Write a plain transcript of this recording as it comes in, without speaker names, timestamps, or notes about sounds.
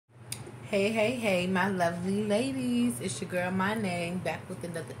Hey, my lovely ladies. It's your girl, my name, back with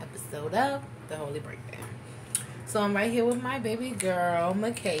another episode of The Holy Breakdown. So I'm right here with my baby girl,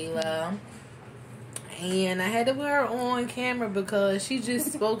 Michaela. And I had to put her on camera because she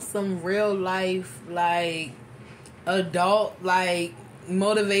just spoke some real life, adult,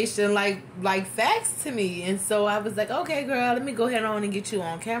 motivation, facts to me. And so I was like, okay, girl, let me go ahead on and get you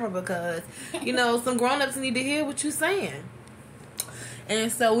on camera because, some grown-ups need to hear what you're saying. And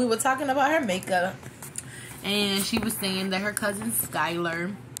so we were talking about her makeup, and she was saying that her cousin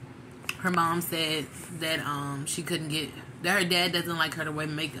Skylar, her mom said that she couldn't get, that her dad doesn't like her to wear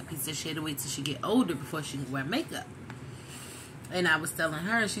makeup. He said she had to wait till she get older before she can wear makeup. And I was telling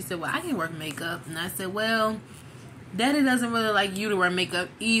her, she said, well, I can wear makeup. And I said, well, Daddy doesn't really like you to wear makeup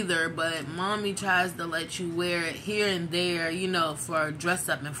either, but Mommy tries to let you wear it here and there, for dress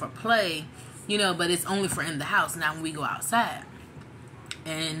up and for play, but it's only for in the house, not when we go outside.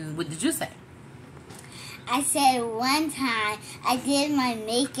 And what did you say? I said one time I did my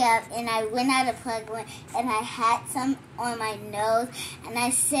makeup and I went out of plug and I had some on my nose, and I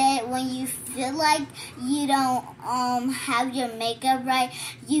said when you feel like you don't have your makeup right,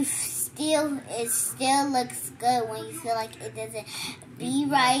 it still looks good when you feel like it doesn't be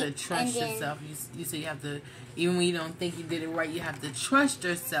right. You have to trust yourself. You say you have to, even when you don't think you did it right, you have to trust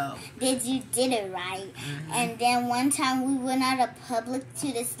yourself. You did it right. Mm-hmm. And then one time we went out of public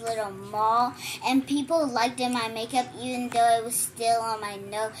to this little mall, and people liked my makeup even though it was still on my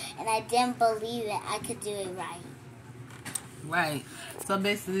nose, and I didn't believe that I could do it right. Right. So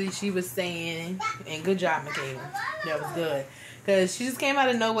basically she was saying, and good job, Michaela. That was good. Because she just came out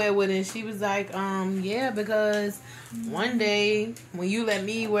of nowhere with it. And she was like, yeah, because one day when you let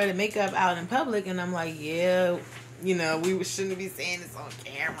me wear the makeup out in public, and I'm like, yeah, we shouldn't be saying this on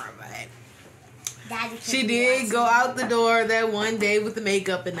camera, but she did go out the door that one day with the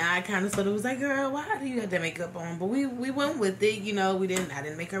makeup, and I kind of sort of was like, girl, why do you have that makeup on? But we went with it, I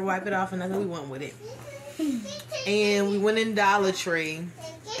didn't make her wipe it off or nothing. We went with it. And we went in Dollar Tree,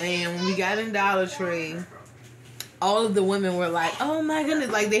 and when we got in Dollar Tree, all of the women were like, oh my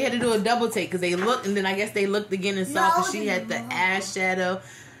goodness, like they had to do a double take because they looked, and then I guess they looked again and saw because she had the eyeshadow.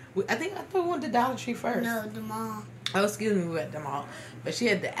 I thought we went to Dollar Tree first. No, the mall. Oh, excuse me, we went to the mall. But she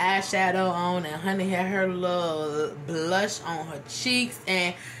had the eyeshadow on, and honey had her little blush on her cheeks,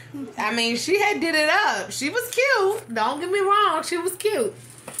 and I mean, she had did it up. She was cute. Don't get me wrong, she was cute.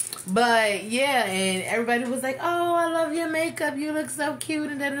 But yeah, and everybody was like, oh, I love your makeup, you look so cute,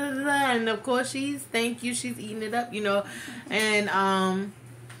 and and of course thank you, she's eating it up, and I'm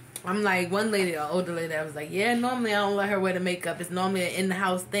like, one lady, an older lady, I was like, yeah, normally I don't let her wear the makeup, it's normally an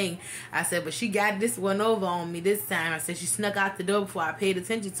in-the-house thing. I said, but she got this one over on me this time. I said, she snuck out the door before I paid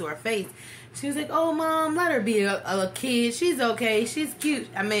attention to her face. She was like, oh, Mom, let her be a kid, she's okay, she's cute.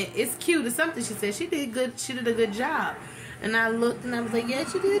 I mean, it's cute or something. She said she did a good job. And I looked and I was like, yeah,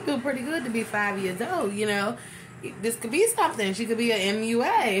 she did do pretty good to be 5 years old, This could be something. She could be an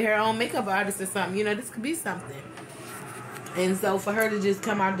MUA, her own makeup artist or something. This could be something. And so for her to just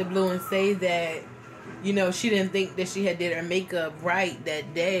come out of the blue and say that, she didn't think that she had did her makeup right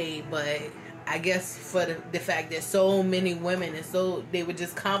that day, but I guess for the fact that so many women they were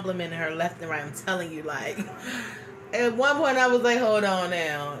just complimenting her left and right. I'm telling you, at one point I was like, hold on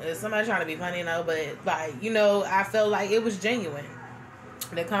now. Is somebody trying to be funny? But I felt like it was genuine.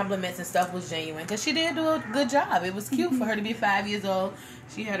 The compliments and stuff was genuine because she did do a good job. It was cute for her to be 5 years old.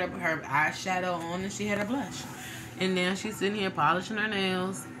 She had her eyeshadow on and she had her blush. And now she's sitting here polishing her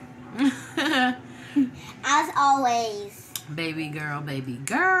nails. As always. Baby girl. And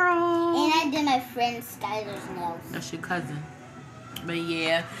I did my friend Skylar's nails. That's your cousin. But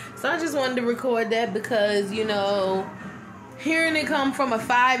yeah, so I just wanted to record that because, hearing it come from a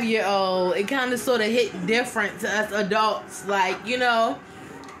 5-year-old, it kind of sort of hit different to us adults.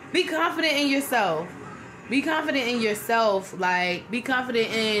 Be confident in yourself. Be confident in yourself. Be confident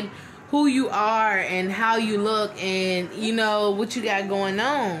in who you are and how you look and, what you got going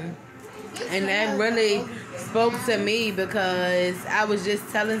on. And that really spoke to me because I was just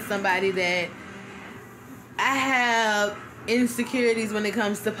telling somebody that I have insecurities when it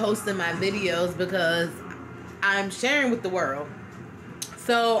comes to posting my videos because I'm sharing with the world.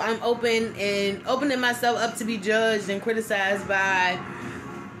 So I'm opening myself up to be judged and criticized by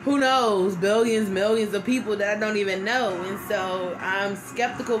who knows, billions, millions of people that I don't even know. And so I'm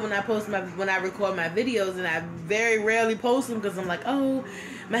skeptical when I record my videos, and I very rarely post them because I'm like, oh,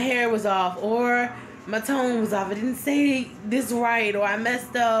 my hair was off, or my tone was off, I didn't say this right, or I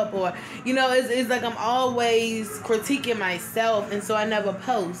messed up, or it's like I'm always critiquing myself, and so I never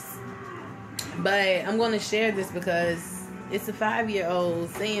post. But I'm going to share this because It's a 5-year-old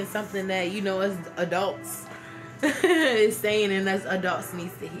saying something that, you know, us adults is saying and us adults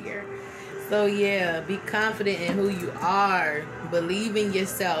needs to hear. So yeah, be confident in who you are. Believe in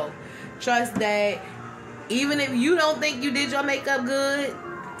yourself. Trust that even if you don't think you did your makeup good,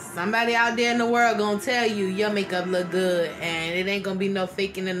 somebody out there in the world gonna tell you your makeup look good, and it ain't gonna be no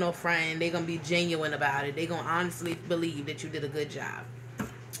faking and no fronting. They gonna be genuine about it. They gonna honestly believe that you did a good job.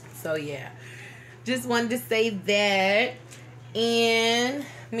 So yeah, just wanted to say that. And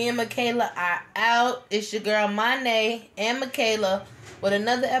me and Michaela are out. It's your girl Monet and Michaela with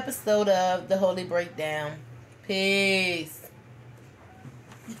another episode of The Holy Breakdown. Peace.